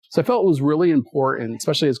So I felt it was really important,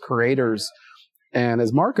 especially as creators and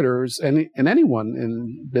as marketers and anyone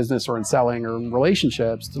in business or in selling or in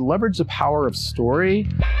relationships, to leverage the power of story.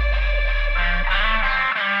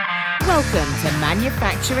 Welcome to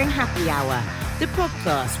Manufacturing Happy Hour, the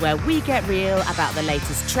podcast where we get real about the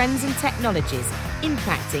latest trends and technologies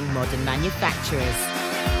impacting modern manufacturers.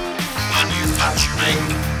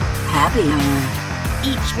 Manufacturing Happy Hour.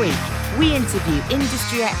 Each week, we interview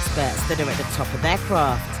industry experts that are at the top of their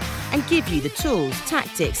craft and give you the tools,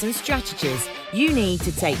 tactics, and strategies you need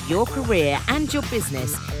to take your career and your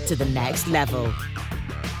business to the next level.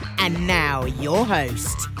 And now, your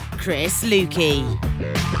host, Chris Lukey.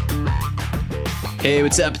 Hey,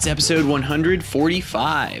 what's up? It's episode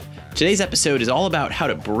 145. Today's episode is all about how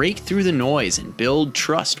to break through the noise and build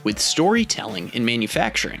trust with storytelling in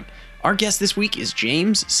manufacturing. Our guest this week is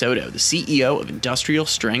James Soto, the CEO of Industrial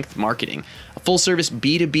Strength Marketing, a full-service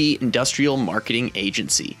B2B industrial marketing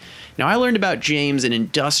agency. Now, I learned about James in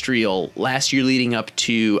industrial last year leading up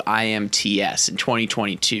to IMTS in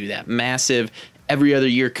 2022, that massive every other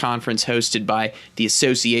year conference hosted by the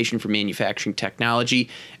Association for Manufacturing Technology.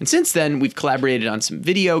 And since then, we've collaborated on some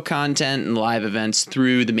video content and live events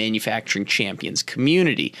through the Manufacturing Champions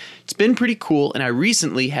community. It's been pretty cool, and I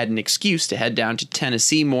recently had an excuse to head down to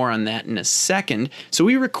Tennessee. More on that in a second. So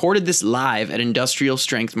we recorded this live at Industrial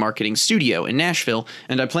Strength Marketing Studio in Nashville,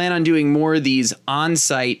 and I plan on doing more of these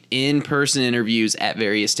on-site, in-person interviews at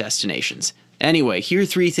various destinations. Anyway, here are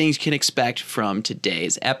 3 things you can expect from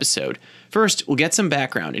today's episode. First, we'll get some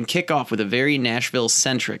background and kick off with a very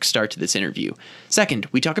Nashville-centric start to this interview. Second,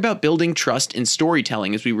 we talk about building trust in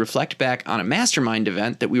storytelling as we reflect back on a mastermind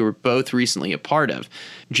event that we were both recently a part of.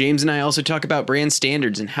 James and I also talk about brand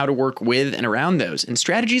standards and how to work with and around those, and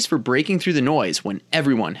strategies for breaking through the noise when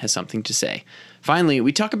everyone has something to say. Finally,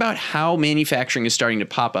 we talk about how manufacturing is starting to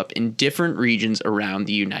pop up in different regions around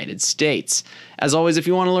the United States. As always, if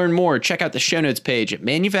you want to learn more, check out the show notes page at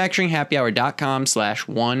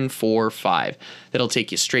manufacturinghappyhour.com/145. That'll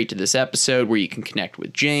take you straight to this episode where you can connect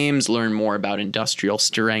with James, learn more about industrial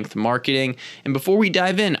strength marketing. And before we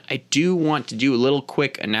dive in, I do want to do a little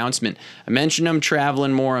quick announcement. I mentioned I'm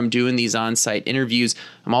traveling more. I'm doing these on-site interviews.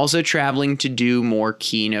 I'm also traveling to do more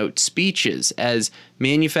keynote speeches as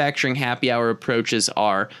Manufacturing Happy Hour approaches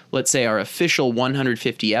our, let's say, our official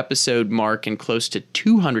 150 episode mark and close to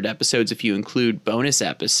 200 episodes if you include bonus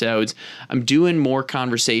episodes. I'm doing more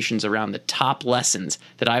conversations around the top lessons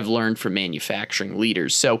that I've learned from manufacturing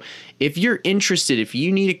leaders. So if you're interested, if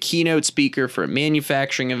you need a keynote speaker for a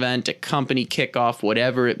manufacturing event, a company kickoff,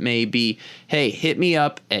 whatever it may be, hey, hit me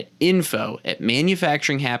up at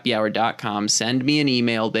info@manufacturinghappyhour.com. Send me an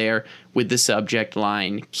email there with the subject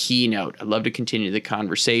line keynote. I'd love to continue the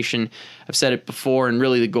conversation. I've said it before, and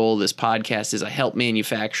really the goal of this podcast is I help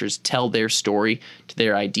manufacturers tell their story to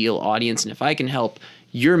their ideal audience. And if I can help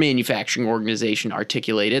your manufacturing organization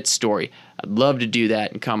articulate its story, I'd love to do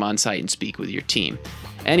that and come on site and speak with your team.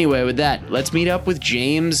 Anyway, with that, let's meet up with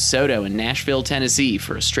James Soto in Nashville, Tennessee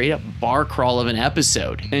for a straight up bar crawl of an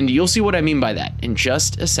episode. And you'll see what I mean by that in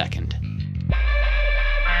just a second.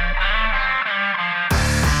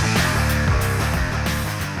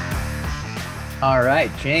 All right,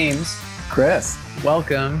 James. Chris,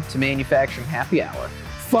 Welcome to Manufacturing Happy Hour.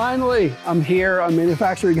 finally, I'm here on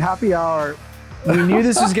Manufacturing Happy Hour. We knew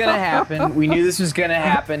this was going to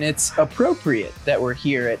happen. It's appropriate that we're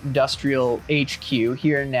here at Industrial HQ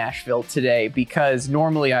here in Nashville today because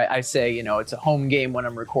normally I say, it's a home game when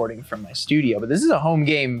I'm recording from my studio, but this is a home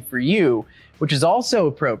game for you, which is also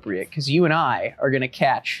appropriate because you and I are going to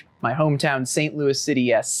catch my hometown St. Louis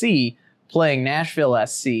City SC playing Nashville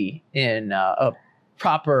SC in a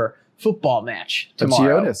proper football match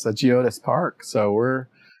tomorrow. At Geodis Park. So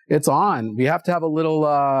it's on. We have to have a little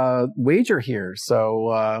wager here.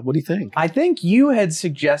 So what do you think? I think you had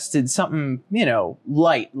suggested something,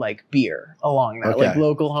 light like beer along that, Okay. like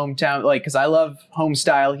local hometown, because I love home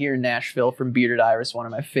style here in Nashville from Bearded Iris, one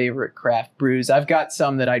of my favorite craft brews. I've got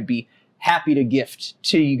some that I'd be happy to gift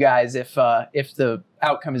to you guys if the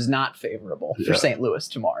outcome is not favorable for St. Louis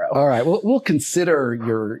tomorrow. All right, we'll consider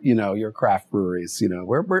your craft breweries.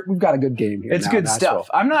 We've got a good game here. It's now, good Nashville. stuff.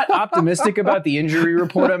 I'm not optimistic about the injury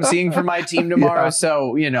report I'm seeing for my team tomorrow, Yeah.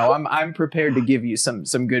 so I'm prepared to give you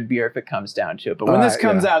some good beer if it comes down to it. But when All this right,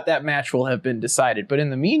 comes yeah. out, that match will have been decided. But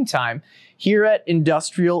in the meantime, here at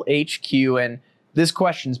Industrial HQ, and this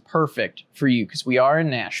question's perfect for you because we are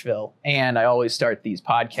in Nashville, and I always start these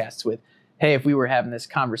podcasts with, hey, if we were having this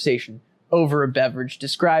conversation over a beverage,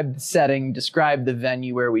 describe the setting, describe the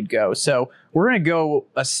venue where we'd go. So we're going to go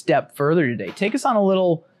a step further today. Take us on a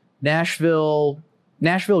little Nashville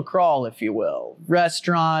Nashville crawl, if you will.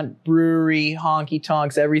 Restaurant, brewery, honky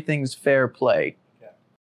tonks, everything's fair play.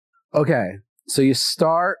 Okay, so you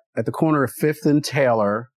start at the corner of 5th and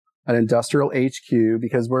Taylor at Industrial HQ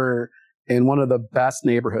because we're in one of the best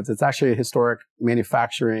neighborhoods. It's actually a historic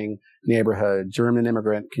manufacturing neighborhood, German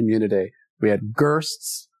immigrant community. We had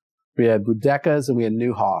Gersts, we had Bodekas, and we had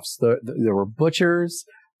Neuhofs. There were butchers,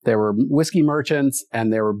 there were whiskey merchants,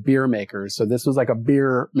 and there were beer makers. So this was like a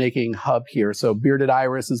beer making hub here. So Bearded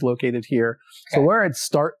Iris is located here. Okay. So where I'd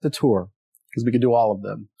start the tour, because we could do all of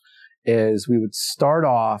them, is we would start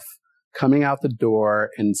off coming out the door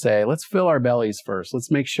and say, let's fill our bellies first.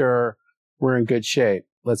 Let's make sure we're in good shape.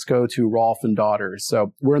 Let's go to Rolf and Daughters.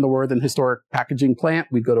 So we're in the Worthen Historic Packaging Plant.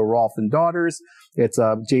 We go to Rolf and Daughters. It's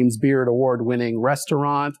a James Beard Award-winning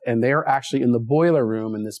restaurant, and they're actually in the boiler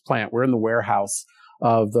room in this plant. We're in the warehouse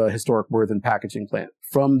of the historic Worthen Packaging Plant.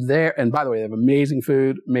 From there, and by the way, they have amazing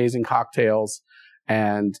food, amazing cocktails,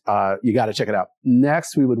 and you got to check it out.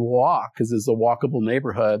 Next, we would walk, because it's a walkable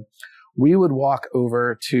neighborhood. We would walk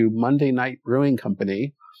over to Monday Night Brewing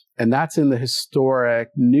Company, and that's in the historic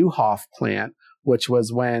Neuhof plant, which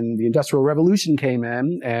was when the Industrial Revolution came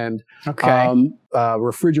in and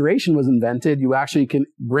refrigeration was invented. You actually can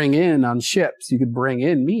bring in on ships, you could bring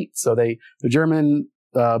in meat. So the German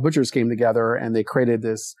butchers came together and they created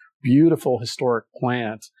this beautiful historic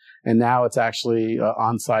plant. And now it's actually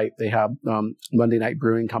on site. They have Monday Night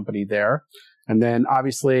Brewing Company there. And then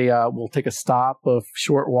obviously we'll take a stop, a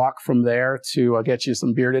short walk from there to get you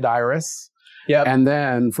some Bearded Iris. Yep. And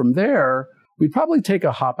then from there, we'd probably take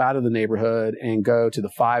a hop out of the neighborhood and go to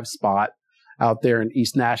the 5 spot out there in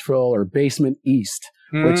East Nashville, or Basement East,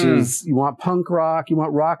 which is, you want punk rock, you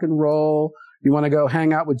want rock and roll, you want to go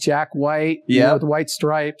hang out with Jack White, with the White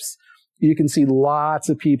Stripes. You can see lots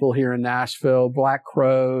of people here in Nashville, Black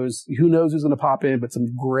Crowes, who knows who's going to pop in, but some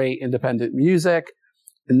great independent music.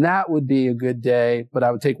 And that would be a good day, but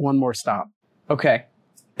I would take one more stop. Okay.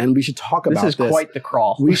 And we should talk about this. This is quite the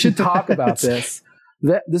crawl. We should talk about this.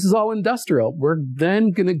 This is all industrial. We're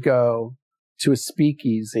then going to go to a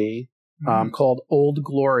speakeasy called Old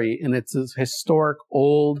Glory, and it's this historic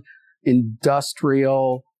old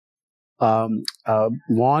industrial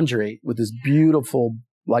laundry with this beautiful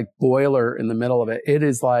like boiler in the middle of it. It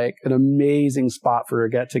is like an amazing spot for a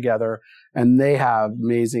get together, and they have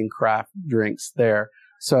amazing craft drinks there.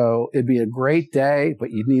 So it'd be a great day,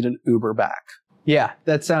 but you'd need an Uber back. Yeah,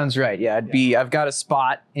 that sounds right. Yeah, I've got a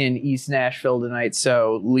spot in East Nashville tonight,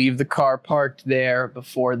 so leave the car parked there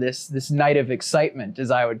before this night of excitement, as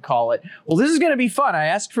I would call it. Well, this is going to be fun. I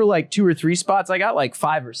asked for like 2 or 3 spots. I got like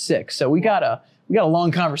 5 or 6, so we got a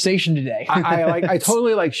long conversation today. I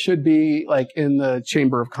totally should be like in the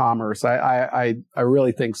Chamber of Commerce. I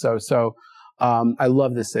really think so. So I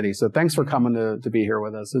love this city. So thanks for coming to be here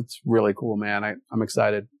with us. It's really cool, man. I'm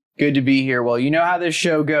excited. Good to be here. Well, you know how this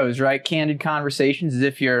show goes, right? Candid conversations as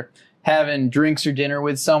if you're having drinks or dinner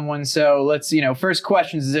with someone. So let's, first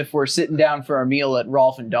questions as if we're sitting down for our meal at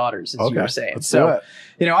Rolf and Daughters, as you were saying. So,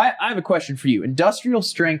 I have a question for you. Industrial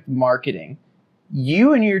strength marketing.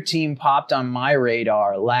 You and your team popped on my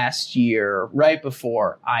radar last year, right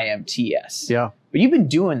before IMTS. Yeah. But you've been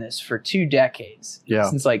doing this for 2 decades,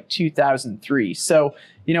 since like 2003. So,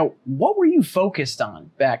 what were you focused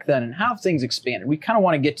on back then, and how have things expanded? We kind of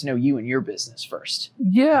want to get to know you and your business first.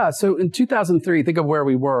 Yeah. So in 2003, think of where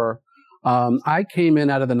we were. I came in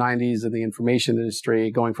out of the 90s in the information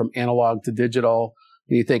industry, going from analog to digital.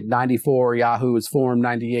 You think 94, Yahoo was formed,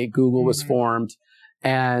 98, Google was formed.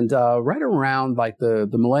 And right around like the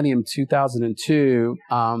millennium 2002,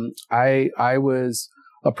 I was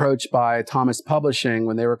approached by Thomas Publishing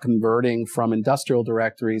when they were converting from industrial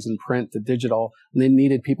directories and print to digital, and they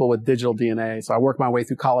needed people with digital DNA. So I worked my way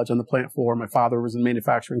through college on the plant floor. My father was in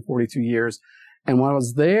manufacturing 42 years. And when I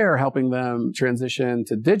was there helping them transition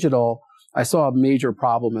to digital, I saw a major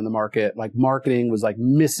problem in the market. Like marketing was like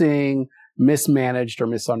missing, mismanaged, or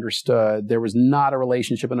misunderstood. There was not a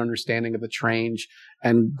relationship and understanding of the change.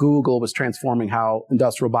 And Google was transforming how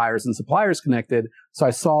industrial buyers and suppliers connected. So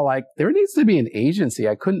I saw like there needs to be an agency.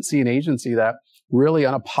 I couldn't see an agency that really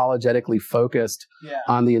unapologetically focused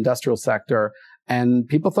on the industrial sector. And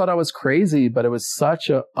people thought I was crazy, but it was such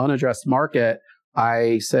an unaddressed market.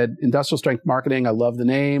 I said, industrial strength marketing. I love the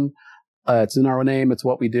name. It's in our name. It's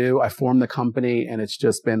what we do. I formed the company, and it's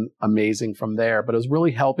just been amazing from there. But it was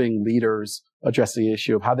really helping leaders address the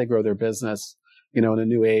issue of how they grow their business, in a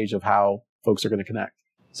new age of how folks are going to connect.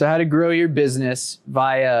 So how to grow your business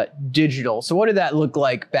via digital. So what did that look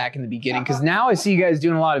like back in the beginning? Because now I see you guys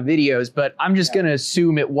doing a lot of videos, but I'm just going to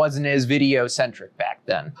assume it wasn't as video centric back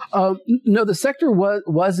then. No, the sector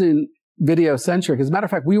wasn't video centric. As a matter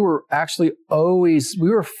of fact, we were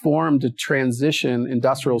formed to transition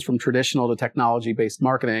industrials from traditional to technology based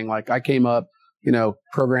marketing. Like I came up,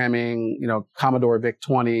 programming, Commodore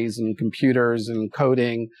VIC-20s and computers and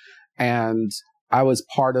coding. And I was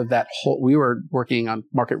part of that we were working on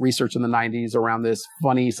market research in the 90s around this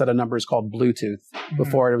funny set of numbers called Bluetooth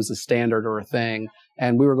before it was a standard or a thing.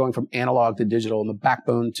 And we were going from analog to digital, and the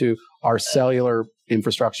backbone to our cellular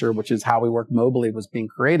infrastructure, which is how we work mobily, was being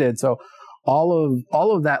created. So all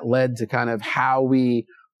of that led to kind of how we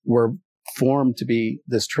were formed to be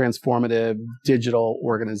this transformative digital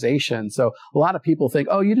organization. So a lot of people think,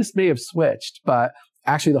 oh, you just may have switched, but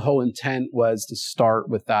actually the whole intent was to start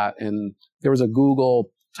with that. And there was a Google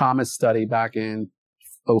Thomas study back in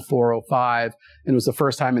 04, 05, and it was the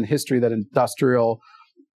first time in history that industrial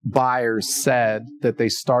buyers said that they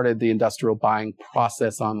started the industrial buying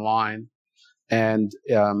process online, and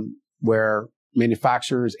where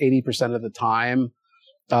manufacturers 80% of the time,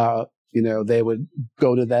 they would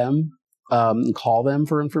go to them and call them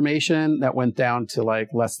for information. That went down to like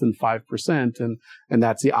less than 5%, and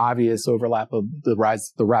that's the obvious overlap of the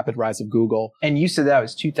rapid rise of Google. And you said that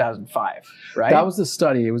was 2005, right? That was the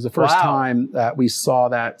study. It was the first time that we saw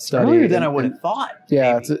that study. Earlier than I would have thought.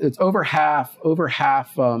 Yeah, it's over half. Over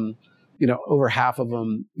half of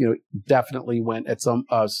them, definitely went at some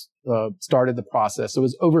started the process. So it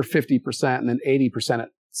was over 50%, and then 80% at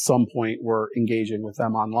some point were engaging with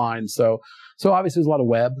them online. So obviously there's a lot of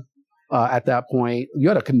web. At that point, you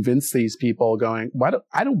had to convince these people going,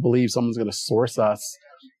 I don't believe someone's going to source us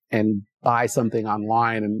and buy something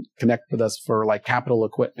online and connect with us for like capital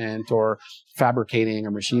equipment or fabricating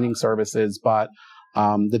or machining services. But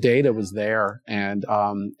the data was there, and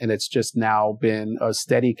it's just now been a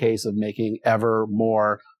steady case of making ever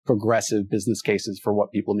more progressive business cases for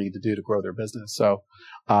what people need to do to grow their business. So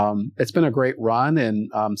it's been a great run,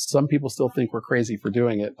 and some people still think we're crazy for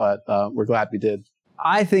doing it, but we're glad we did.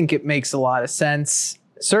 I think it makes a lot of sense.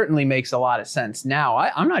 Certainly makes a lot of sense now.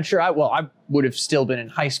 I'm not sure. I would have still been in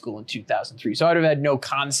high school in 2003, so I'd have had no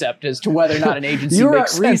concept as to whether or not an agency you were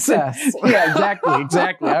makes at sense. recess. Yeah,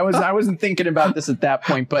 exactly. I wasn't thinking about this at that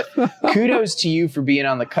point, but kudos to you for being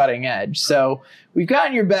on the cutting edge. So we've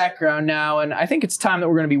gotten your background now, and I think it's time that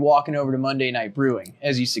we're going to be walking over to Monday Night Brewing,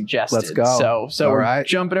 as you suggested. Let's go. So we're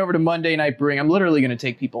jumping over to Monday Night Brewing. I'm literally going to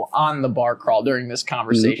take people on the bar crawl during this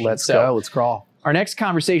conversation. Let's go. Let's crawl. Our next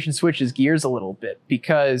conversation switches gears a little bit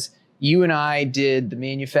because you and I did the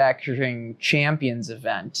Manufacturing Champions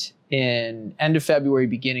event in end of February,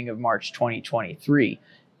 beginning of March 2023.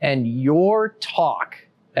 And your talk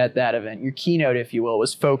at that event, your keynote, if you will,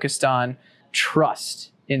 was focused on trust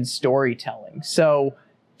in storytelling. So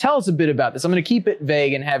tell us a bit about this. I'm going to keep it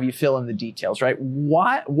vague and have you fill in the details, right?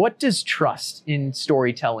 What does trust in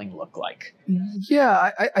storytelling look like? Yeah,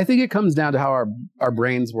 I think it comes down to how our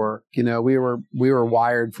brains work. We were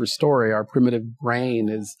wired for story. Our primitive brain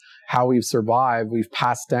is how we've survived. We've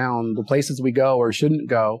passed down the places we go or shouldn't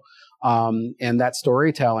go. And that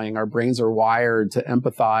storytelling, our brains are wired to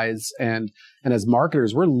empathize. And as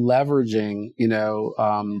marketers, we're leveraging,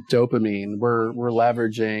 dopamine. We're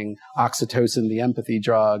leveraging oxytocin, the empathy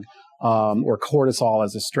drug, or cortisol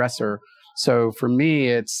as a stressor. So for me,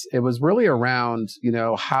 it was really around,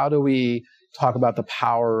 how do we talk about the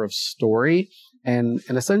power of story? And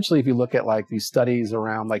essentially, if you look at like these studies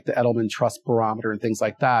around like the Edelman Trust Barometer and things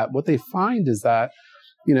like that, what they find is that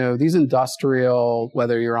these industrial,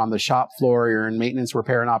 whether you're on the shop floor, you're in maintenance,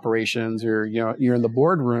 repair, and operations, or you're in the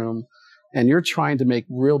boardroom, and you're trying to make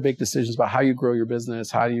real big decisions about how you grow your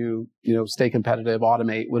business, how you stay competitive,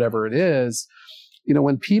 automate, whatever it is.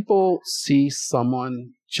 When people see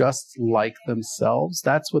someone just like themselves,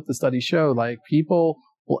 that's what the studies show. Like people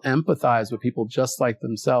will empathize with people just like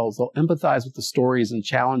themselves. They'll empathize with the stories and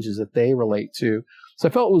challenges that they relate to. So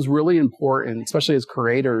I felt it was really important, especially as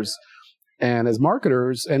creators and as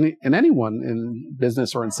marketers and anyone in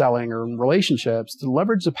business or in selling or in relationships, to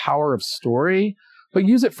leverage the power of story, but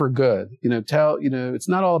use it for good. It's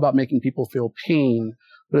not all about making people feel pain,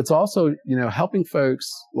 but it's also, helping folks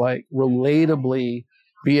like relatably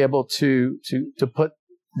be able to put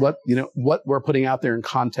what we're putting out there in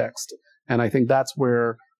context. And I think that's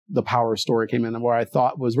where the power of story came in, and where I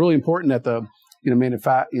thought was really important at the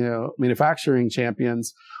Manufacturing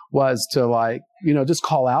Champions was to just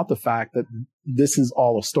call out the fact that this is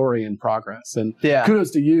all a story in progress. And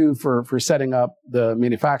kudos to you for setting up the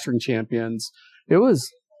Manufacturing Champions.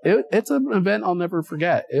 It's an event I'll never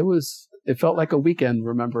forget. It was it felt like a weekend,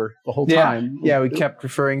 remember, the whole Yeah. time. Yeah, we kept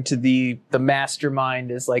referring to the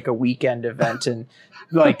mastermind as like a weekend event, and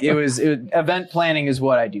like event planning is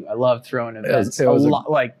what I do. I love throwing events. It was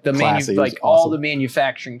like the classy. It was all awesome. the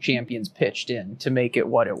manufacturing champions pitched in to make it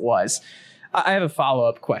what it was. I have a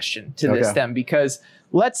follow-up question to this then, because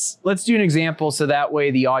let's do an example so that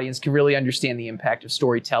way the audience can really understand the impact of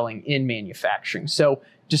storytelling in manufacturing. So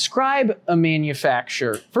describe a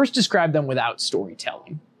manufacturer. First, describe them without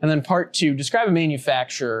storytelling. And then part two, describe a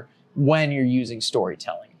manufacturer when you're using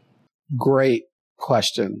storytelling. Great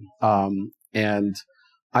question. And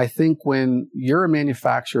I think when you're a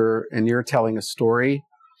manufacturer and you're telling a story,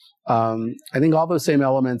 I think all those same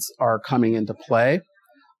elements are coming into play,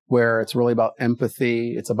 where it's really about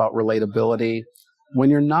empathy. It's about relatability. When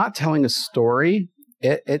you're not telling a story,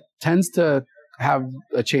 it tends to have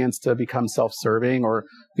a chance to become self-serving or,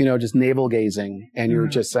 just navel gazing. And you're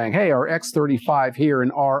just saying, hey, our X35 here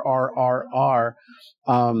and R.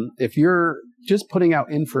 If you're just putting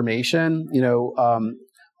out information,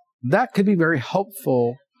 that could be very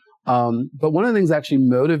helpful. But one of the things that actually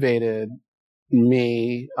motivated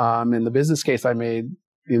me in the business case I made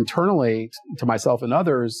internally to myself and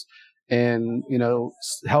others and,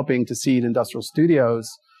 helping to seed industrial studios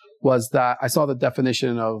was that I saw the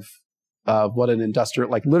definition of what an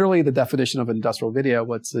industrial, like literally the definition of industrial video,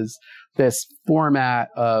 what's this format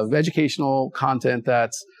of educational content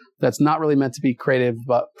that's not really meant to be creative,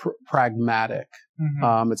 but pragmatic.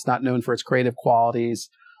 It's not known for its creative qualities.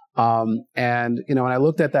 And, when I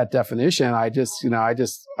looked at that definition, I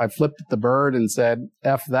flipped the bird and said,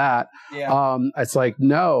 F that. Yeah. It's like,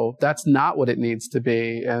 no, that's not what it needs to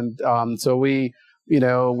be. And, so we,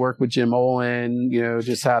 worked with Jim Olin,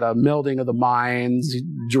 just had a melding of the minds,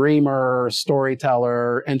 dreamer,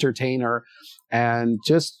 storyteller, entertainer, and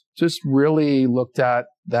just really looked at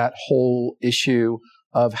that whole issue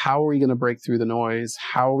of how are we going to break through the noise?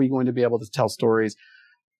 How are we going to be able to tell stories?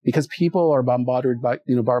 Because people are bombarded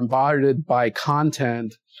by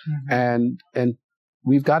content, and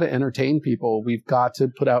we've got to entertain people. We've got to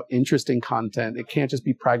put out interesting content. It can't just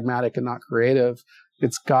be pragmatic and not creative.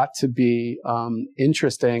 It's got to be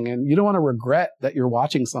interesting, and you don't want to regret that you're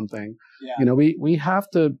watching something. Yeah. We have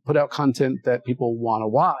to put out content that people want to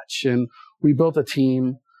watch, and we built a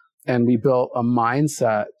team and we built a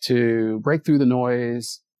mindset to break through the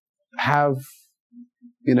noise, have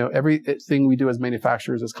everything we do as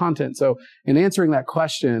manufacturers is content. So in answering that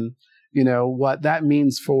question, what that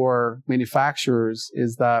means for manufacturers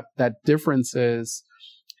is that difference is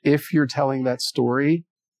if you're telling that story,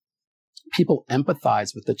 people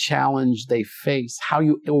empathize with the challenge they face, how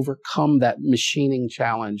you overcome that machining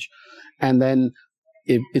challenge. And then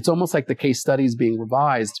it's almost like the case study is being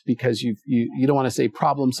revised because you don't want to say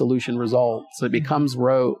problem, solution, result. So it becomes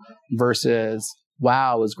rote versus,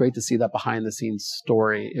 wow, it was great to see that behind the scenes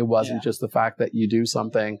story. It wasn't just the fact that you do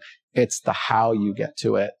something, it's the how you get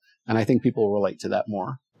to it. And I think people relate to that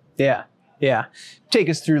more. Yeah. Yeah. Take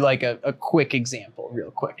us through like a quick example real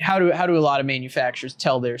quick. How do a lot of manufacturers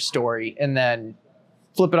tell their story and then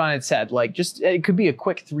flip it on its head? Like it could be a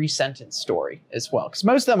quick 3-sentence story as well. Because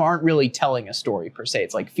most of them aren't really telling a story per se.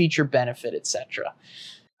 It's like feature, benefit, etc.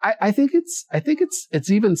 I think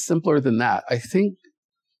it's even simpler than that. I think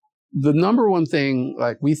the number one thing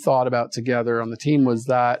like we thought about together on the team was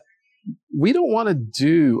that we don't want to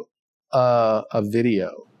do a video.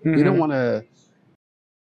 We don't want to.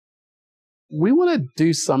 We want to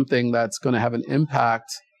do something that's going to have an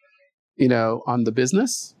impact, on the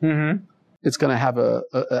business. It's going to have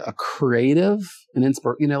a creative, an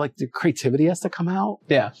like the creativity has to come out.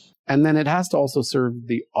 Yeah. And then it has to also serve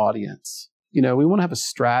the audience. We want to have a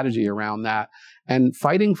strategy around that. And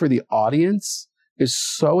fighting for the audience is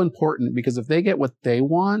so important because if they get what they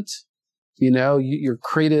want, your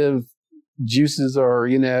creative juices are,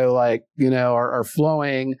 are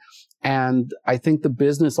flowing. And I think the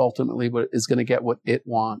business ultimately is going to get what it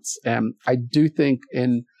wants. And I do think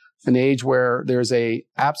in an age where there's a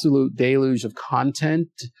absolute deluge of content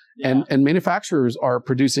and manufacturers are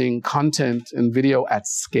producing content and video at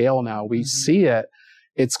scale now. We see it.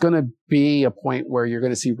 It's going to be a point where you're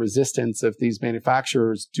going to see resistance if these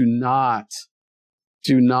manufacturers do not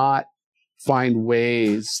find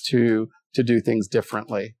ways to do things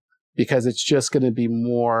differently, because it's just going to be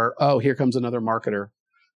more, oh, here comes another marketer.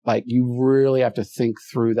 Like you really have to think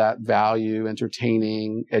through that value,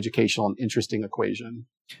 entertaining, educational, and interesting equation.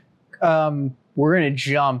 We're going to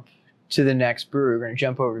jump to the next brewery. We're going to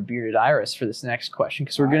jump over to Bearded Iris for this next question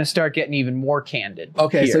because we're going to start getting even more candid.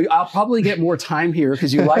 Okay, here. so I'll probably get more time here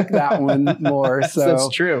because you like that one more. So that's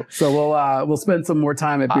true. So we'll spend some more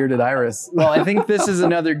time at Bearded Iris. Well, I think this is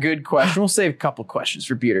another good question. We'll save a couple questions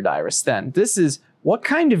for Bearded Iris then. This is, what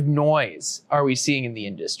kind of noise are we seeing in the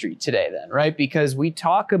industry today then, right? Because we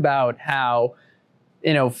talk about how,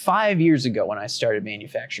 5 years ago when I started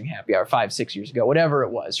manufacturing happy hour, 5-6 years ago, whatever it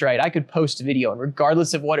was, right? I could post a video and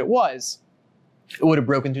regardless of what it was, it would have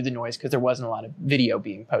broken through the noise because there wasn't a lot of video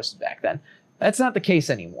being posted back then. That's not the case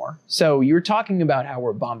anymore. So you're talking about how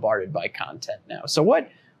we're bombarded by content now. So what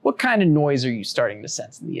kind of noise are you starting to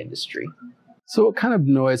sense in the industry? So what kind of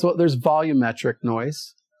noise? Well, there's volumetric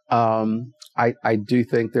noise. I do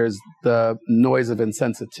think there's the noise of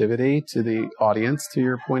insensitivity to the audience, to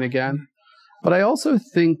your point again. But I also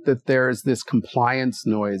think that there's this compliance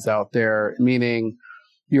noise out there, meaning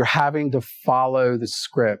you're having to follow the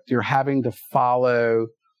script. You're having to follow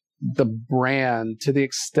the brand to the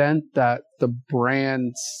extent that the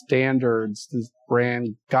brand standards, the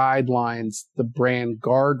brand guidelines, the brand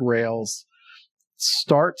guardrails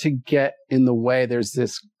start to get in the way. There's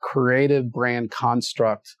this creative brand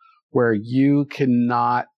construct where you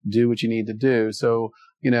cannot do what you need to do. So,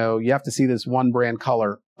 you have to see this one brand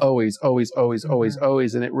color always.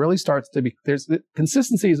 And it really starts to be,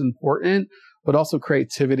 consistency is important, but also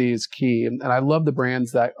creativity is key. And I love the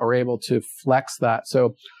brands that are able to flex that.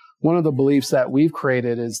 So one of the beliefs that we've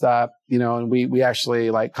created is that, and we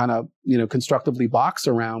actually constructively box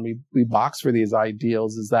around, we box for these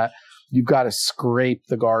ideals, is that you've got to scrape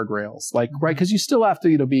the guardrails, right? Because you still have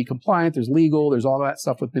to, be compliant. There's legal, there's all that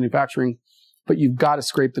stuff with manufacturing, but you've got to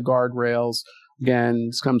scrape the guardrails. Again,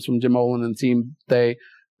 this comes from Jim Olin and the team. They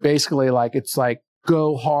basically it's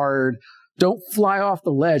go hard, don't fly off the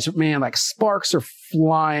ledge. Man, sparks are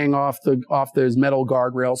flying off those metal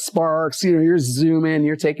guardrails. Sparks, you're zooming,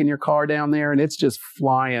 you're taking your car down there and it's just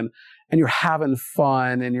flying and you're having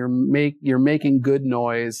fun and you're making good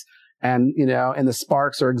noise. And, and the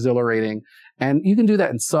sparks are exhilarating. And you can do that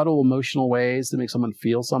in subtle emotional ways to make someone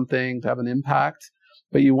feel something, to have an impact.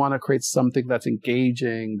 But you want to create something that's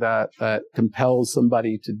engaging, that compels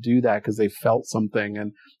somebody to do that because they felt something.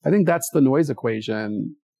 And I think that's the noise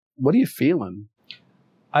equation. What are you feeling?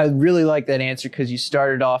 I really like that answer because you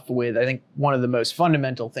started off with, I think, one of the most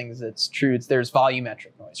fundamental things that's true. There's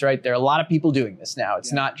volumetric noise, right? There are a lot of people doing this now.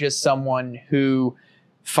 It's not just someone who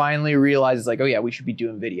finally realizes oh yeah, we should be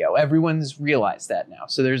doing video. Everyone's realized that now.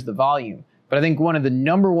 So there's the volume. But I think one of the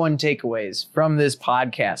number one takeaways from this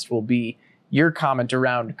podcast will be your comment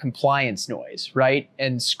around compliance noise, right?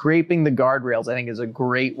 And scraping the guardrails, I think, is a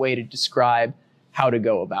great way to describe how to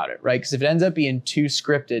go about it, right? Because if it ends up being too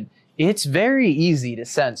scripted, it's very easy to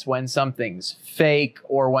sense when something's fake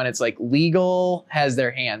or when it's legal has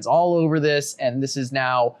their hands all over this and this is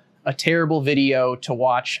now a terrible video to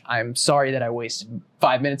watch. I'm sorry that I wasted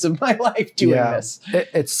 5 minutes of my life doing this.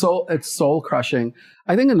 It's soul crushing.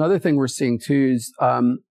 I think another thing we're seeing too is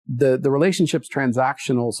the relationship's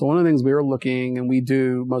transactional. So one of the things we were looking and we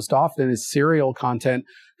do most often is serial content.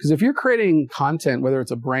 Because if you're creating content, whether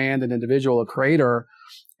it's a brand, an individual, a creator,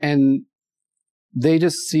 and they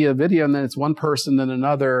just see a video and then it's one person, then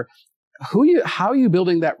another, how are you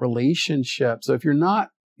building that relationship? So if you're not,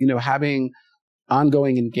 having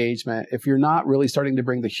ongoing engagement, if you're not really starting to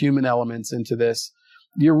bring the human elements into this,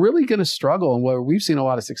 you're really going to struggle. And where we've seen a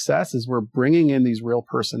lot of success is we're bringing in these real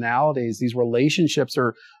personalities. These relationships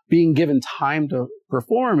are being given time to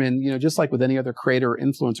perform. And, just like with any other creator or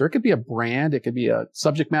influencer, it could be a brand. It could be a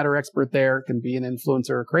subject matter expert there. It can be an influencer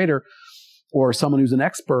or creator or someone who's an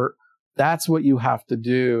expert. That's what you have to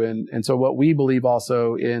do. And so what we believe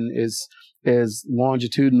also in is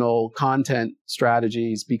longitudinal content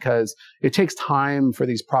strategies, because it takes time for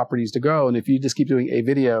these properties to go. And if you just keep doing a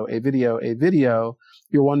video,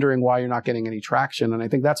 you're wondering why you're not getting any traction. And I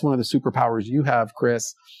think that's one of the superpowers you have,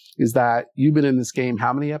 Chris, is that you've been in this game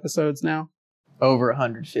how many episodes now? Over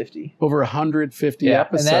 150. Over 150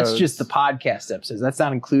 episodes. And that's just the podcast episodes. That's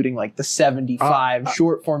not including the 75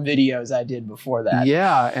 short form videos I did before that.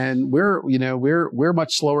 Yeah. And we're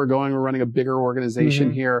much slower going. We're running a bigger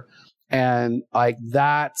organization here. And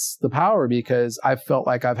that's the power, because I felt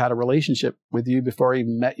like I've had a relationship with you before I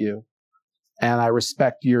even met you. And I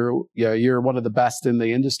respect you're one of the best in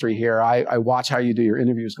the industry here. I watch how you do your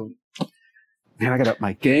interviews going, man, I got up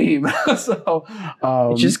my game. So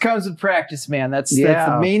it just comes with practice, man. That's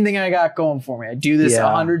the main thing I got going for me. I do this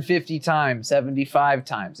 150 times, 75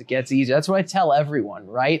 times. It gets easier. That's what I tell everyone,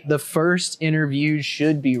 right? The first interview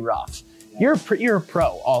should be rough. You're a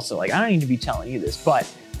pro also. I don't need to be telling you this,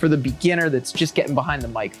 but for the beginner that's just getting behind the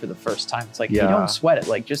mic for the first time. It's like, you don't sweat it.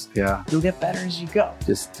 Like, just you'll get better as you go.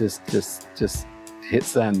 Just hit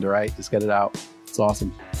send, right? Just get it out. It's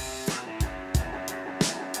awesome.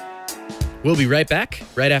 We'll be right back,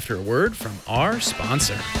 right after a word from our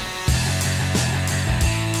sponsor.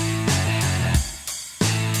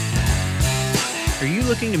 Are you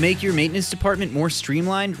looking to make your maintenance department more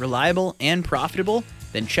streamlined, reliable, and profitable?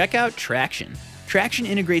 Then check out Traction. Traction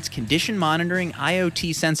integrates condition monitoring IoT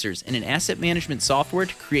sensors and an asset management software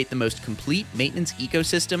to create the most complete maintenance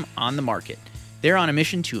ecosystem on the market. They're on a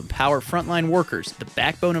mission to empower frontline workers, the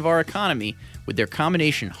backbone of our economy, with their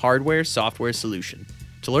combination hardware-software solution.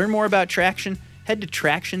 To learn more about Traction, head to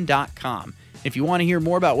traction.com. If you want to hear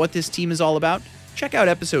more about what this team is all about, check out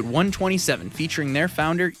episode 127 featuring their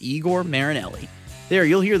founder, Igor Marinelli. There,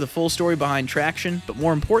 you'll hear the full story behind Traction, but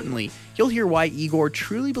more importantly, you'll hear why Igor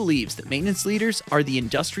truly believes that maintenance leaders are the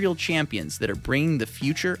industrial champions that are bringing the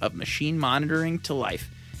future of machine monitoring to life.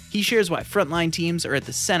 He shares why frontline teams are at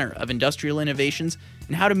the center of industrial innovations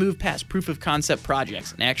and how to move past proof-of-concept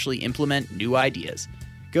projects and actually implement new ideas.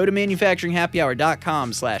 Go to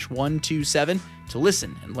manufacturinghappyhour.com/127 to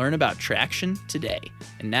listen and learn about Traction today.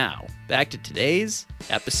 And now, back to today's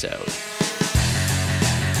episode.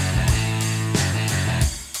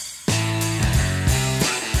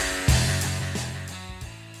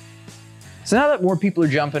 So now that more people are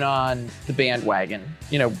jumping on the bandwagon,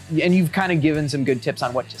 and you've kind of given some good tips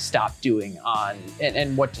on what to stop doing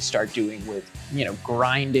and what to start doing with,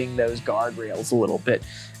 grinding those guardrails a little bit.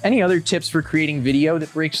 Any other tips for creating video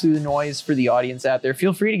that breaks through the noise for the audience out there?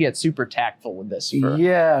 Feel free to get super tactful with this.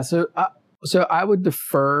 Yeah. So I would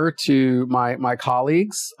defer to my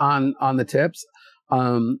colleagues on the tips.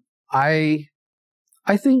 I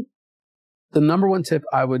think the number one tip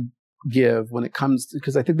I would give when it comes to,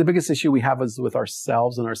 because I think the biggest issue we have is with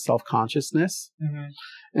ourselves and our self-consciousness,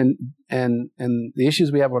 and the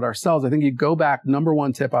issues we have with ourselves. I think you go back. Number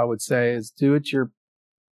one tip I would say is do what your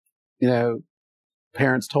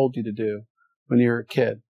parents told you to do when you were a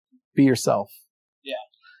kid. Be yourself. Yeah.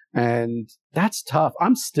 And that's tough.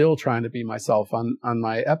 I'm still trying to be myself on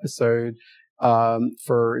my episode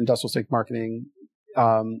for industrial strength marketing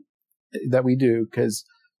that we do, because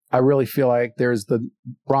I really feel like there's the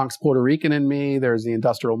Bronx Puerto Rican in me. There's the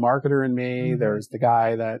industrial marketer in me. There's the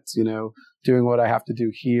guy that's, doing what I have to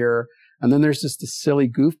do here. And then there's just a silly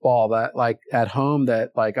goofball that at home that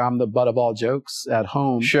I'm the butt of all jokes at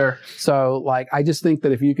home. Sure. So I just think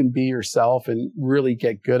that if you can be yourself and really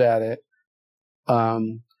get good at it,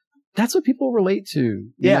 that's what people relate to.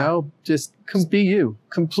 Just be you.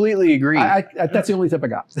 Completely agree. That's the only tip I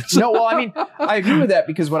got. No, well, I agree with that,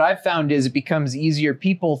 because what I've found is it becomes easier.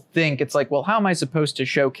 People think it's like, well, how am I supposed to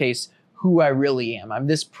showcase who I really am? I'm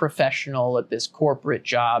this professional at this corporate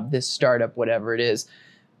job, this startup, whatever it is.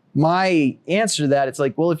 My answer to that, it's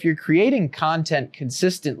like, well, if you're creating content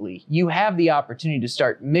consistently, you have the opportunity to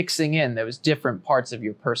start mixing in those different parts of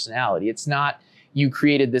your personality. It's not you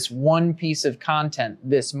created this one piece of content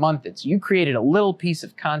this month. It's you created a little piece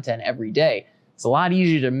of content every day. It's a lot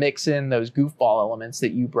easier to mix in those goofball elements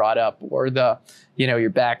that you brought up, or your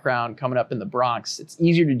background coming up in the Bronx. It's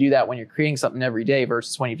easier to do that when you're creating something every day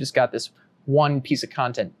versus when you've just got this one piece of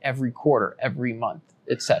content every quarter, every month,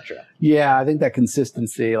 etc. Yeah, I think that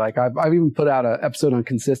consistency, I've even put out an episode on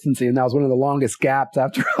consistency, and that was one of the longest gaps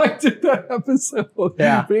after I did that episode.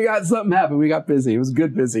 Yeah. We got something happened. We got busy. It was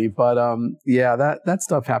good busy. But that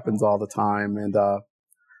stuff happens all the time. And I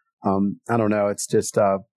don't know. It's just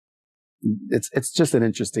it's just an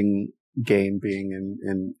interesting game being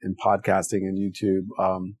in podcasting and YouTube.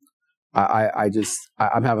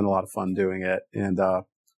 I'm having a lot of fun doing it. And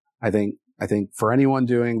I think for anyone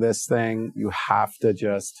doing this thing, you have to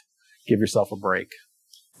just give yourself a break.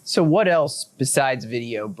 So what else besides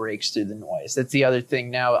video breaks through the noise? That's the other thing.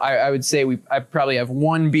 Now, I would say I probably have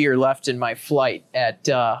one beer left in my flight at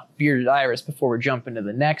Bearded Iris before we're jumping to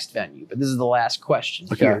the next venue. But this is the last question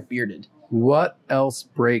here at Bearded. What else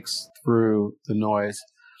breaks through the noise?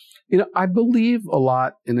 I believe a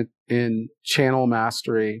lot in channel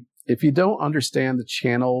mastery. If you don't understand the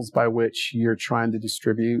channels by which you're trying to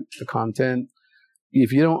distribute the content,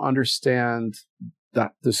 if you don't understand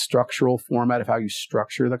the structural format of how you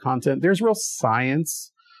structure the content, there's real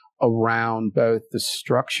science around both the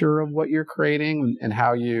structure of what you're creating and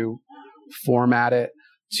how you format it,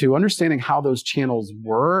 to understanding how those channels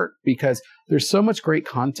work, because there's so much great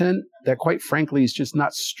content that, quite frankly, is just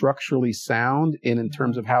not structurally sound in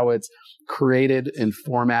terms of how it's created and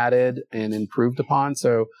formatted and improved upon.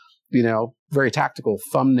 So, very tactical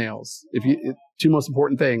thumbnails. Two most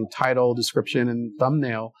important thing, title, description, and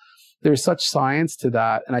thumbnail. there's such science to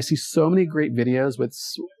that. And I see so many great videos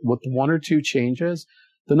with one or two changes.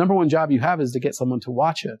 The number one job you have is to get someone to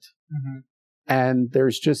watch it. Mm-hmm. And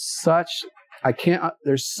there's just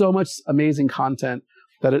there's so much amazing content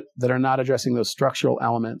that are not addressing those structural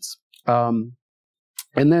elements. And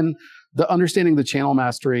then the understanding the channel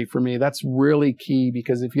mastery, for me, that's really key,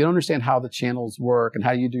 because if you don't understand how the channels work and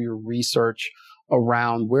how you do your research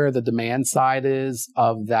around where the demand side is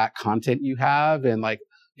of that content you have, and like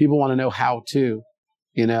people want to know how to,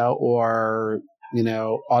 or,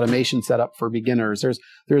 automation setup for beginners.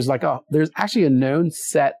 There's actually a known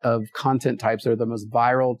set of content types that are the most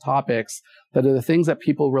viral topics that are the things that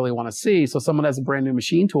people really want to see. So someone has a brand new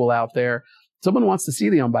machine tool out there. Someone wants to see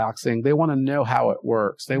the unboxing. They want to know how it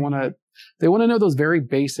works. They want to know those very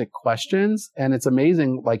basic questions. And it's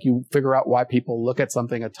amazing, like, you figure out why people look at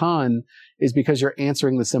something a ton is because you're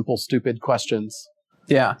answering the simple, stupid questions.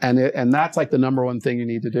 Yeah. And that's like the number one thing you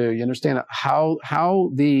need to do. You understand how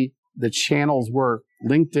the channels work,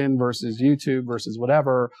 LinkedIn versus YouTube versus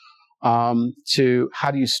whatever, to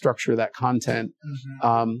how do you structure that content.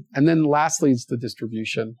 Mm-hmm. And then lastly, it's the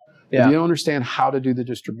distribution. Yeah. If you don't understand how to do the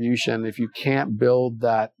distribution, if you can't build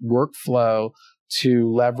that workflow to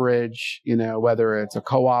leverage, whether it's a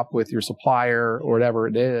co-op with your supplier or whatever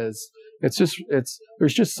it is,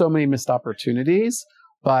 there's just so many missed opportunities.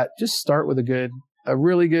 But just start with a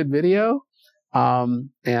really good video.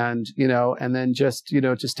 And then just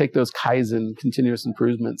take those Kaizen continuous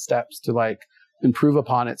improvement steps to like improve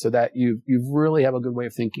upon it so that you really have a good way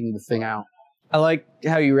of thinking the thing out. I like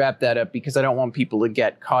how you wrap that up, because I don't want people to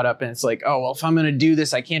get caught up and it's like, oh, well, if I'm going to do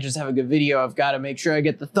this, I can't just have a good video. I've got to make sure I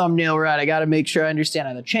get the thumbnail right. I got to make sure I understand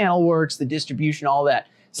how the channel works, the distribution, all that.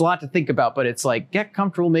 It's a lot to think about, but it's like, get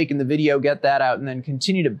comfortable making the video, get that out, and then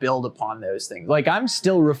continue to build upon those things. Like, I'm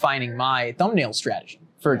still refining my thumbnail strategy,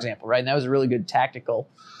 for example, right? And that was a really good tactical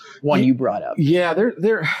one you brought up. Yeah,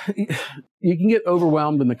 you can get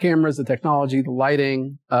overwhelmed in the cameras, the technology, the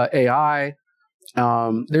lighting, AI.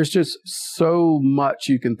 There's just so much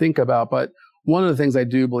you can think about. But one of the things I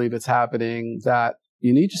do believe it's happening that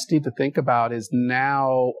you just need to think about is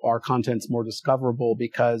now our content's more discoverable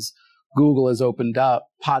because Google has opened up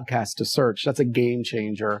podcasts to search. That's a game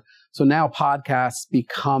changer. So now podcasts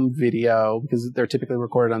become video because they're typically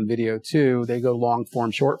recorded on video too. They go long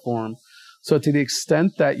form, short form. So to the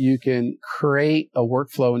extent that you can create a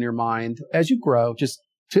workflow in your mind as you grow, just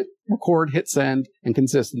record, hit send, and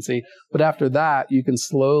consistency. But after that, you can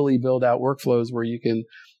slowly build out workflows where you can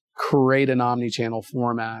create an omni-channel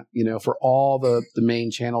format, for all the main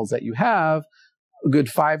channels that you have. A good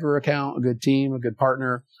Fiverr account, a good team, a good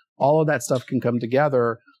partner, all of that stuff can come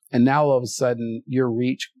together. And now all of a sudden your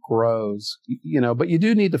reach grows, but you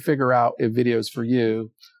do need to figure out if video is for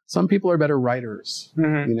you. Some people are better writers,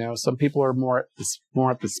 some people are more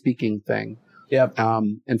at the speaking thing. Yep.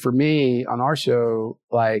 And for me on our show,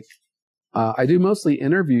 like, I do mostly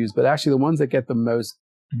interviews, but actually the ones that get the most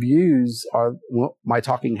views are my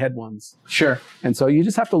talking head ones. Sure. And so you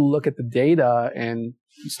just have to look at the data and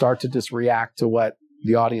start to just react to what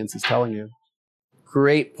the audience is telling you.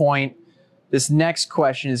 Great point. This next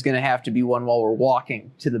question is going to have to be one while we're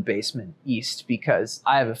walking to the basement east, because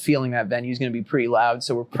I have a feeling that venue is going to be pretty loud.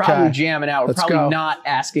 So we're probably jamming out. We're probably not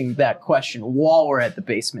asking that question while we're at the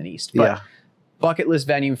basement east. But bucket list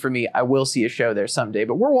venue for me. I will see a show there someday,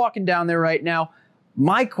 but we're walking down there right now.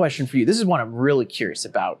 My question for you, this is what I'm really curious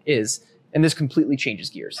about, is, and this completely changes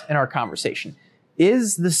gears in our conversation,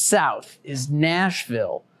 is the South, is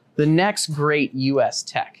Nashville the next great U.S.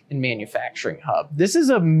 tech and manufacturing hub? This is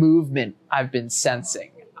a movement I've been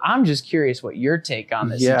sensing. I'm just curious what your take on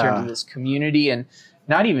this in terms of this community, and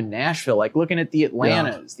not even Nashville, like looking at the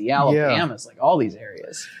Atlantas, the Alabamas, like all these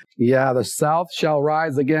areas. Yeah, the South shall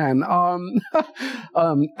rise again.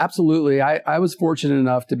 Absolutely. I was fortunate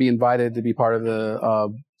enough to be invited to be part of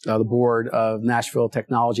the board of Nashville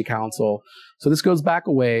Technology Council. So this goes back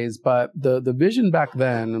a ways, but the vision back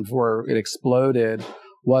then, before it exploded,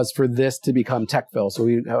 was for this to become Techville. So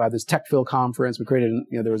we had this Techville conference. We created,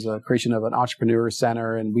 there was a creation of an entrepreneur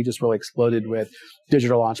center, and we just really exploded with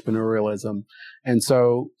digital entrepreneurialism. And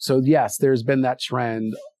so yes, there's been that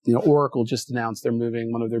trend. Oracle just announced they're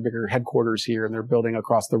moving one of their bigger headquarters here, and they're building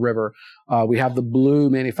across the river. We have the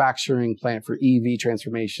Blue manufacturing plant for EV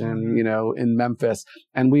transformation, in Memphis.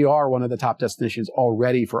 And we are one of the top destinations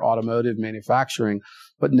already for automotive manufacturing.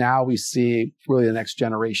 But now we see really the next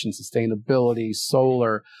generation sustainability,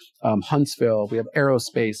 solar, Huntsville. We have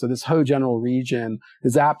aerospace. So this whole general region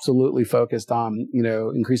is absolutely focused on,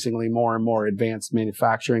 increasingly more and more advanced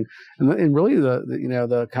manufacturing. And really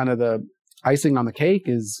the kind of the icing on the cake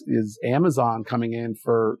is Amazon coming in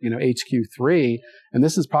for, HQ3. And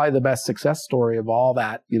this is probably the best success story of all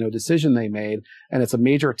that, decision they made. And it's a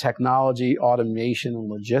major technology, automation, and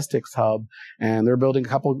logistics hub. And they're building a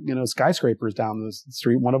couple, skyscrapers down the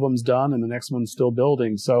street. One of them's done and the next one's still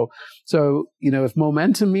building. So, if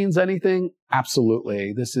momentum means anything,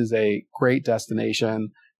 absolutely. This is a great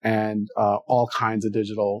destination and all kinds of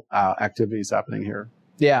digital activities happening here.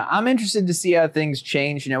 Yeah, I'm interested to see how things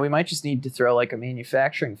change. We might just need to throw like a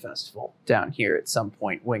manufacturing festival down here at some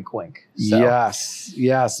point. Wink, wink. So.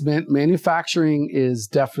 Yes. Manufacturing is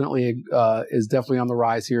definitely on the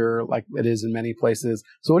rise here, like it is in many places.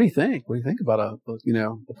 So, what do you think? What do you think about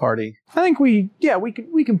a party? I think we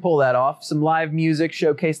can pull that off. Some live music,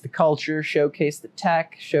 showcase the culture, showcase the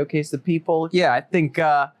tech, showcase the people. Yeah, I think.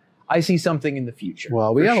 I see something in the future.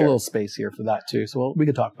 Well, we have a little space here for that too, so we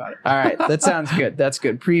can talk about it. All right, that sounds good. That's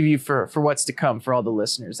good. Preview for what's to come for all the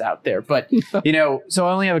listeners out there. But so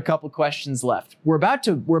I only have a couple questions left. We're about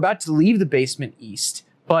to leave the basement east,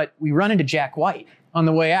 but we run into Jack White on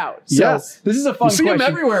the way out. So yes, this is a fun question. You see him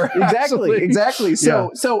everywhere. Exactly.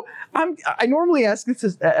 So I normally ask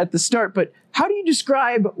this at the start, but how do you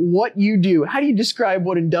describe what you do? How do you describe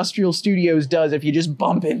what Industrial Studios does if you just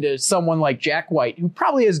bump into someone like Jack White, who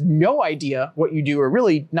probably has no idea what you do or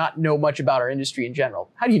really not know much about our industry in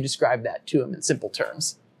general? How do you describe that to him in simple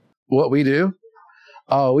terms? What we do?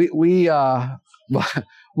 Oh,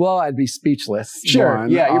 well, I'd be speechless. Sure.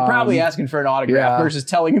 One. Yeah, you're probably asking for an autograph versus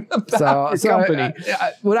telling him about your company.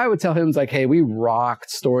 What I would tell him is like, hey, we rocked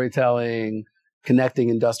storytelling, connecting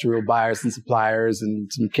industrial buyers and suppliers, and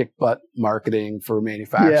some kick butt marketing for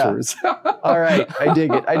manufacturers. Yeah. All right. I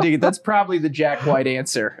dig it. That's probably the Jack White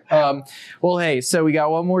answer. Well, hey, so we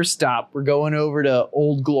got one more stop. We're going over to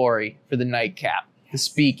Old Glory for the nightcap, the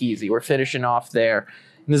speakeasy. We're finishing off there.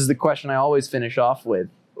 And this is the question I always finish off with.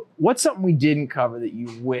 What's something we didn't cover that you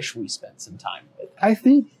wish we spent some time with? I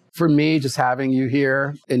think for me, just having you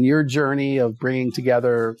here and your journey of bringing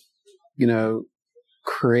together,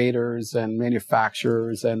 creators and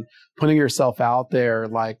manufacturers and putting yourself out there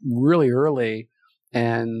like really early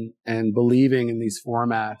and believing in these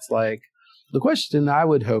formats. Like the question I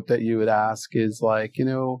would hope that you would ask is like,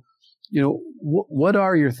 what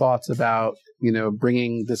are your thoughts about,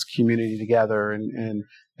 bringing this community together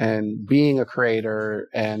and being a creator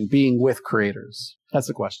and being with creators? That's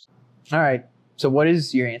the question. All right. So what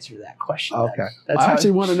is your answer to that question? Okay. I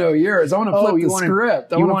actually want to know yours. I want to flip the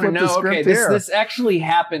script. You want to know, okay, this actually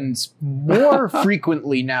happens more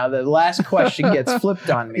frequently now. The last question gets flipped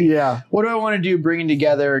on me. Yeah. What do I want to do bringing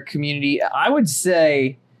together a community? I would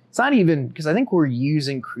say it's not even, because I think we're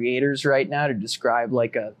using creators right now to describe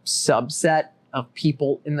like a subset of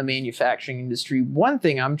people in the manufacturing industry. One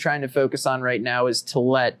thing I'm trying to focus on right now is to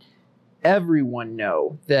let everyone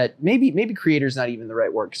know that maybe creator's not even the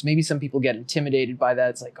right word, because maybe some people get intimidated by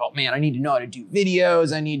that. It's like, oh man, I need to know how to do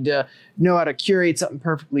videos. I need to know how to curate something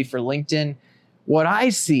perfectly for LinkedIn. What I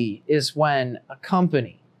see is when a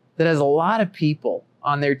company that has a lot of people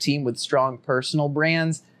on their team with strong personal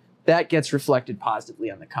brands, that gets reflected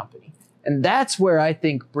positively on the company. And that's where I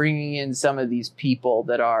think bringing in some of these people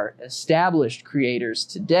that are established creators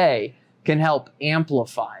today can help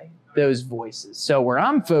amplify those voices. So where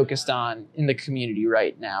I'm focused on in the community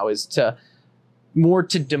right now is to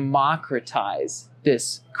democratize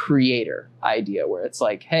this creator idea, where it's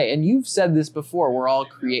like, hey, and you've said this before, we're all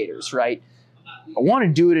creators, right? I want to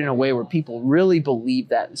do it in a way where people really believe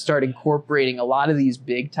that and start incorporating a lot of these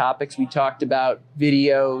big topics we talked about,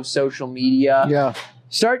 video, social media. Yeah.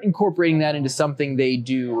 Start incorporating that into something they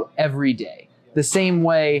do every day. The same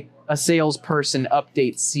way a salesperson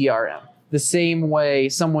updates CRM. The same way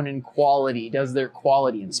someone in quality does their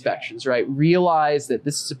quality inspections, right? Realize that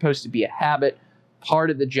this is supposed to be a habit, part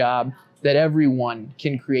of the job that everyone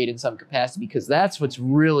can create in some capacity, because that's what's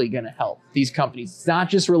really going to help these companies. It's not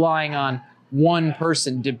just relying on one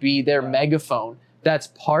person to be their megaphone. That's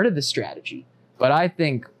part of the strategy. But I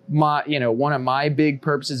think one of my big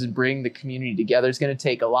purposes in bringing the community together is going to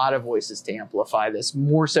take a lot of voices to amplify this,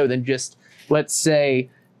 more so than just, let's say,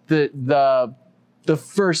 the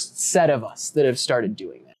first set of us that have started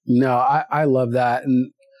doing that. No, I love that.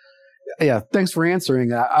 And yeah, thanks for answering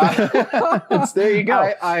that. There you go.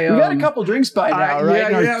 We've had a couple drinks by now, right?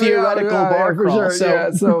 In our theoretical bar crawl.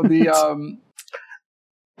 Sure, so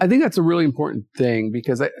I think that's a really important thing,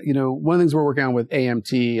 because one of the things we're working on with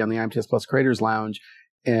AMT on the IMTS Plus Creators Lounge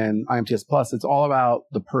and IMTS Plus, it's all about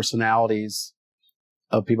the personalities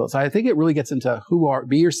of people. So I think it really gets into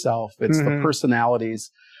be yourself. It's the personalities.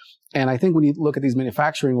 And I think when you look at these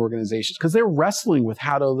manufacturing organizations, because they're wrestling with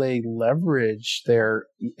how do they leverage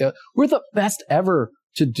we're the best ever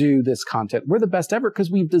to do this content. We're the best ever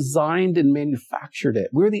because we've designed and manufactured it.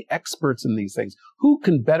 We're the experts in these things. Who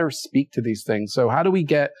can better speak to these things? So how do we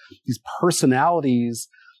get these personalities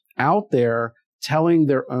out there telling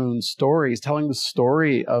their own stories, telling the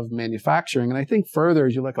story of manufacturing? And I think further,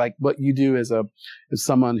 as you look like what you do as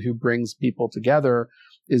someone who brings people together,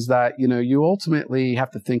 is that, you ultimately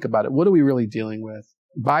have to think about it. What are we really dealing with?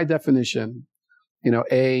 By definition,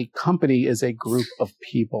 a company is a group of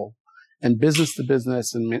people. And business to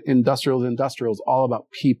business and industrial to industrial is all about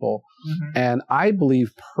people. Mm-hmm. And I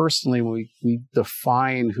believe personally, when we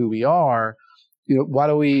define who we are, why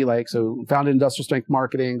do we founded industrial strength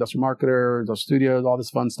marketing, industrial marketer, industrial studios, all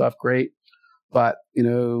this fun stuff, great. But,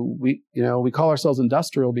 we call ourselves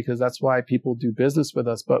industrial because that's why people do business with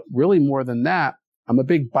us. But really more than that, I'm a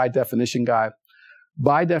big by definition guy.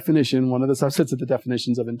 By definition, one of the subsets of the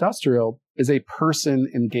definitions of industrial is a person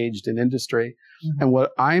engaged in industry. Mm-hmm. And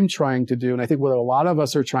what I'm trying to do, and I think what a lot of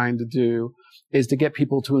us are trying to do, is to get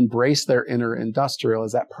people to embrace their inner industrial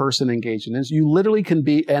as that person engaged in industry. You literally can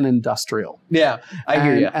be an industrial. Yeah, I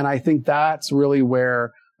hear you. And I think that's really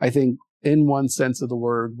where I think, in one sense of the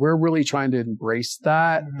word, we're really trying to embrace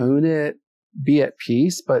that, mm-hmm. own it, be at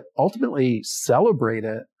peace, but ultimately celebrate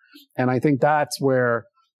it. And I think that's where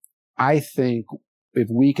I think if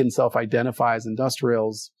we can self-identify as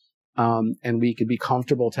industrials, and we can be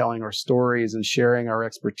comfortable telling our stories and sharing our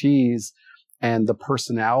expertise and the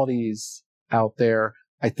personalities out there,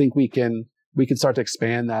 I think we can start to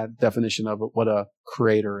expand that definition of what a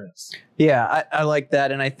creator is. Yeah, I like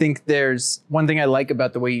that. And I think there's one thing I like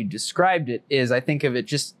about the way you described it is I think of it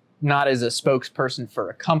just not as a spokesperson for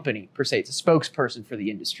a company per se. It's a spokesperson for the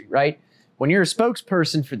industry, right? When you're a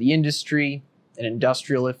spokesperson for the industry, an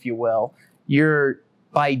industrial, if you will, you're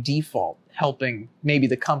by default helping maybe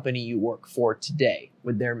the company you work for today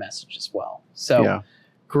with their message as well. So yeah.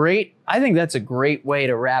 Great. I think that's a great way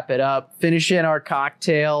to wrap it up. Finish in our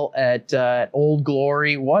cocktail at Old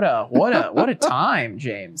Glory. What a time,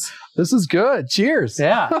 James. This is good. Cheers.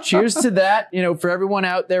 Yeah. Cheers to that. For everyone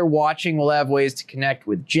out there watching, we'll have ways to connect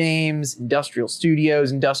with James, Industrial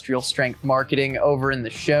Studios, Industrial Strength Marketing over in the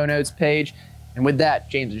show notes page. And with that,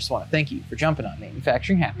 James, I just want to thank you for jumping on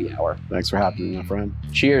Manufacturing Happy Hour. Thanks for having me, my friend.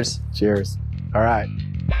 Cheers. Cheers. All right.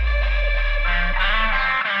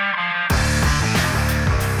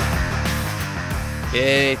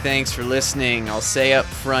 Hey, thanks for listening. I'll say up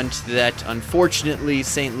front that unfortunately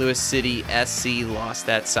St. Louis City SC lost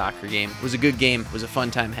that soccer game. It was a good game. It was a fun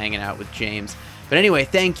time hanging out with James. But anyway,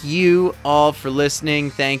 thank you all for listening.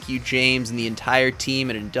 Thank you, James, and the entire team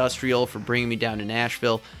at Industrial for bringing me down to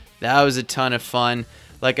Nashville. That was a ton of fun.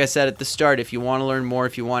 Like I said at the start, if you want to learn more,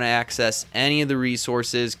 if you want to access any of the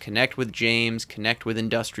resources, connect with James, connect with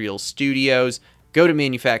Industrial Studios, go to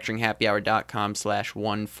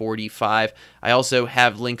manufacturinghappyhour.com/145. I also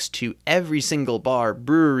have links to every single bar,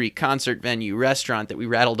 brewery, concert venue, restaurant that we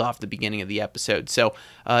rattled off at the beginning of the episode. So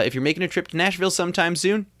if you're making a trip to Nashville sometime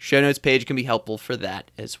soon, show notes page can be helpful for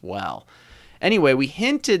that as well. Anyway, we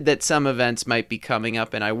hinted that some events might be coming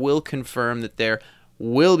up, and I will confirm that there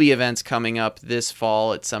will be events coming up this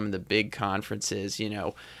fall at some of the big conferences.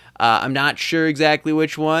 I'm not sure exactly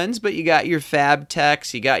which ones, but you got your Fab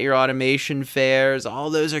Techs, you got your automation fairs, all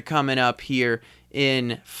those are coming up here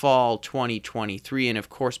in fall 2023, and of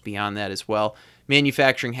course beyond that as well.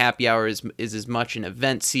 Manufacturing Happy Hour is as much an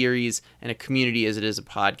event series and a community as it is a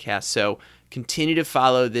podcast, so continue to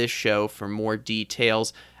follow this show for more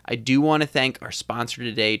details. I do want to thank our sponsor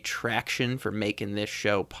today, Traction, for making this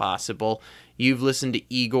show possible. You've listened to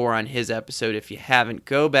Igor on his episode. If you haven't,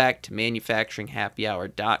 go back to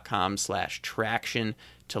manufacturinghappyhour.com/traction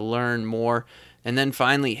to learn more. And then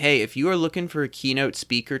finally, hey, if you are looking for a keynote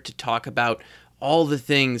speaker to talk about all the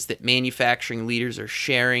things that manufacturing leaders are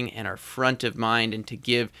sharing and are front of mind, and to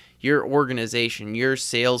give your organization, your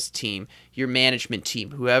sales team, your management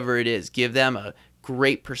team, whoever it is, give them a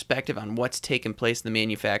great perspective on what's taken place in the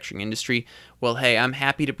manufacturing industry, well, hey, I'm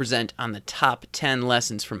happy to present on the top 10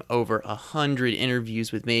 lessons from over 100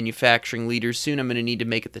 interviews with manufacturing leaders. Soon I'm going to need to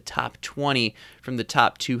make it the top 20 from the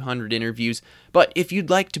top 200 interviews. But if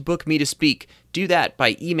you'd like to book me to speak, do that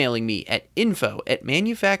by emailing me at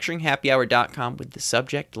info@manufacturinghappyhour.com with the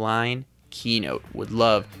subject line keynote. Would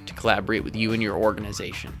love to collaborate with you and your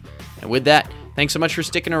organization. And with that, thanks so much for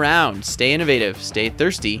sticking around. Stay innovative, stay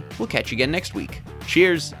thirsty. We'll catch you again next week.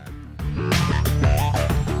 Cheers.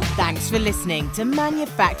 Thanks for listening to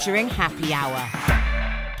Manufacturing Happy Hour,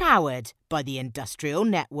 powered by the Industrial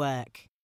Network.